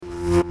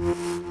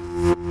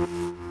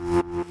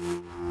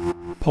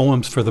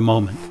Poems for the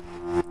Moment.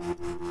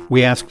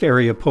 We asked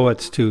area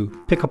poets to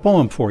pick a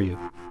poem for you,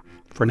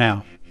 for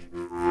now.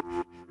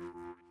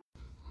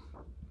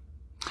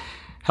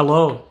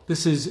 Hello,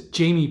 this is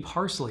Jamie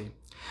Parsley.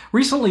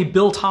 Recently,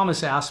 Bill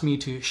Thomas asked me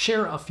to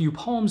share a few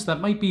poems that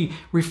might be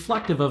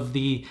reflective of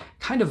the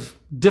kind of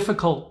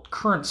difficult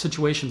current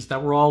situations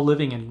that we're all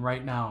living in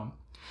right now.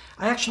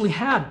 I actually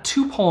had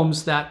two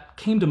poems that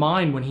came to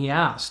mind when he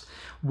asked.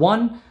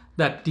 One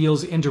that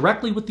deals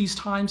indirectly with these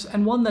times,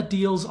 and one that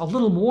deals a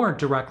little more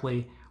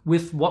directly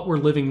with what we're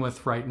living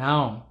with right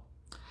now.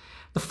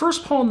 The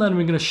first poem that I'm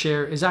going to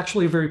share is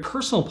actually a very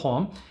personal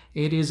poem.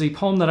 It is a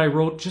poem that I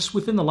wrote just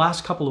within the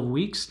last couple of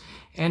weeks,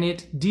 and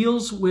it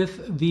deals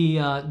with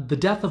the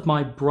death of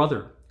my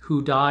brother,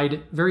 who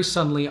died very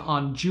suddenly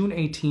on June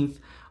 18th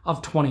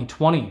of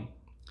 2020.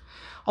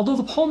 Although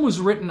the poem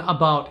was written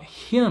about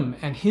him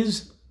and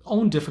his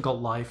own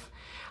difficult life,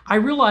 I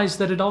realize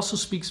that it also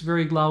speaks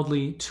very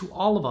loudly to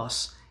all of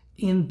us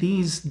in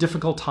these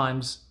difficult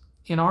times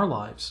in our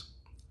lives.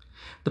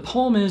 The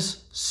poem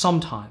is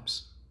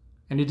Sometimes,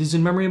 and it is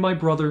in memory of my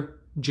brother,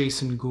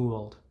 Jason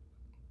Gould.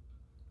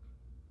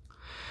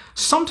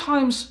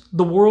 Sometimes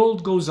the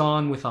world goes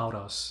on without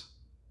us.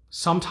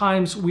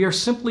 Sometimes we are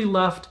simply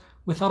left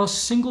without a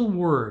single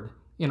word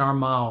in our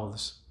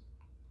mouths.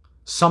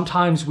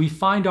 Sometimes we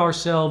find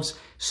ourselves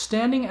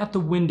standing at the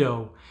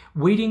window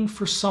waiting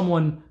for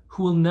someone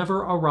who will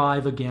never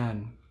arrive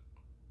again.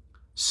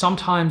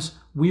 Sometimes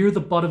we're the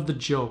butt of the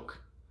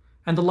joke,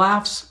 and the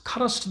laughs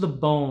cut us to the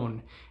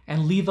bone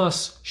and leave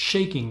us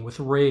shaking with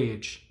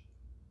rage.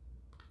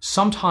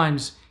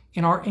 Sometimes,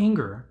 in our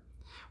anger,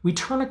 we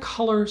turn a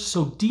color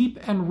so deep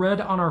and red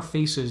on our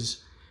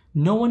faces,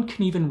 no one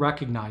can even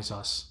recognize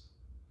us.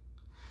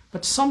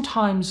 But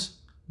sometimes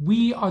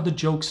we are the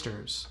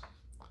jokesters.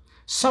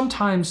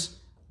 Sometimes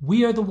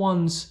we are the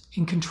ones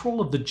in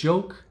control of the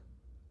joke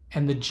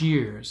and the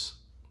jeers.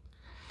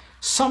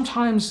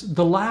 Sometimes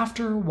the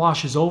laughter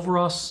washes over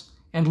us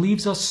and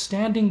leaves us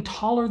standing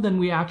taller than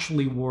we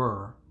actually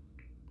were.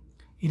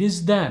 It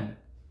is then,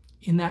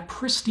 in that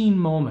pristine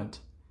moment,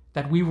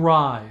 that we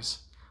rise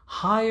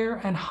higher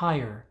and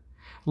higher,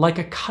 like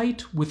a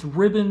kite with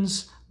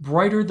ribbons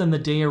brighter than the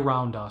day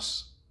around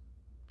us.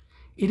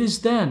 It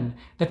is then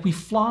that we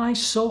fly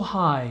so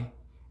high,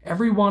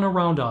 everyone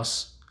around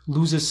us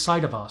loses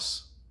sight of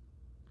us.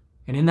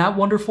 And in that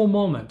wonderful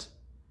moment,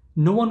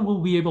 no one will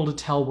be able to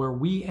tell where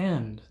we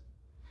end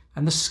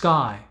and the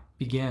sky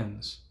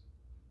begins.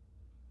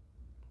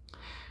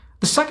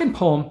 The second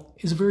poem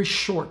is a very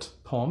short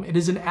poem. It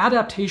is an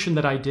adaptation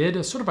that I did,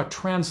 a sort of a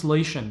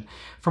translation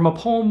from a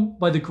poem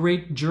by the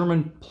great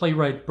German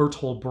playwright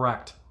Bertolt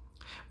Brecht.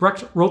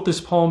 Brecht wrote this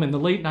poem in the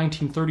late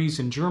 1930s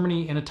in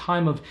Germany in a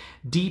time of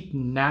deep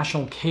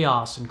national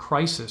chaos and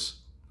crisis.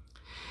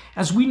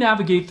 As we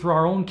navigate through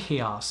our own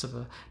chaos of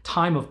a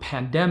time of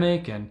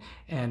pandemic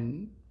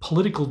and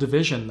political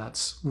division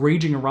that's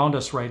raging around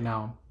us right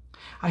now,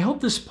 I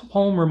hope this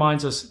poem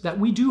reminds us that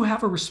we do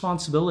have a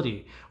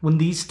responsibility when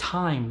these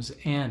times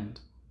end.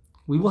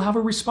 We will have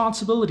a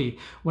responsibility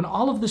when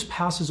all of this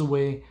passes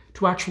away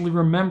to actually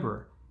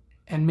remember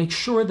and make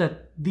sure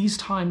that these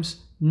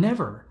times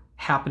never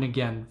happen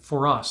again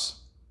for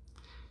us.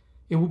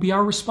 It will be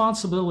our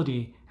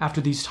responsibility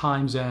after these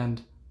times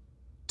end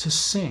to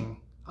sing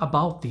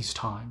about these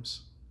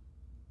times.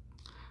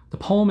 The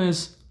poem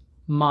is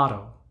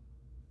Motto,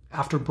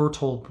 after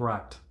Bertolt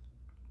Brecht.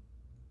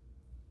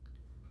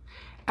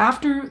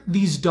 After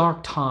these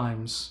dark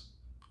times,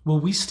 will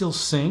we still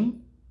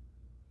sing?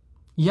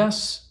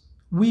 Yes,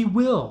 we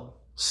will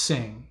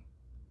sing.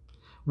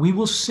 We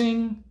will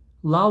sing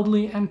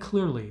loudly and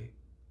clearly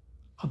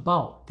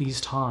about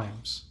these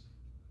times.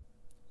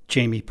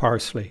 Jamie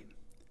Parsley.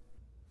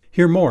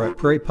 Hear more at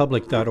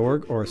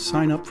prairiepublic.org or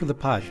sign up for the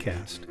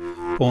podcast.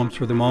 Poems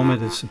for the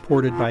Moment is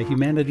supported by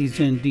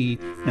Humanities ND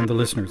and the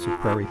listeners of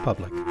Prairie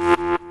Public.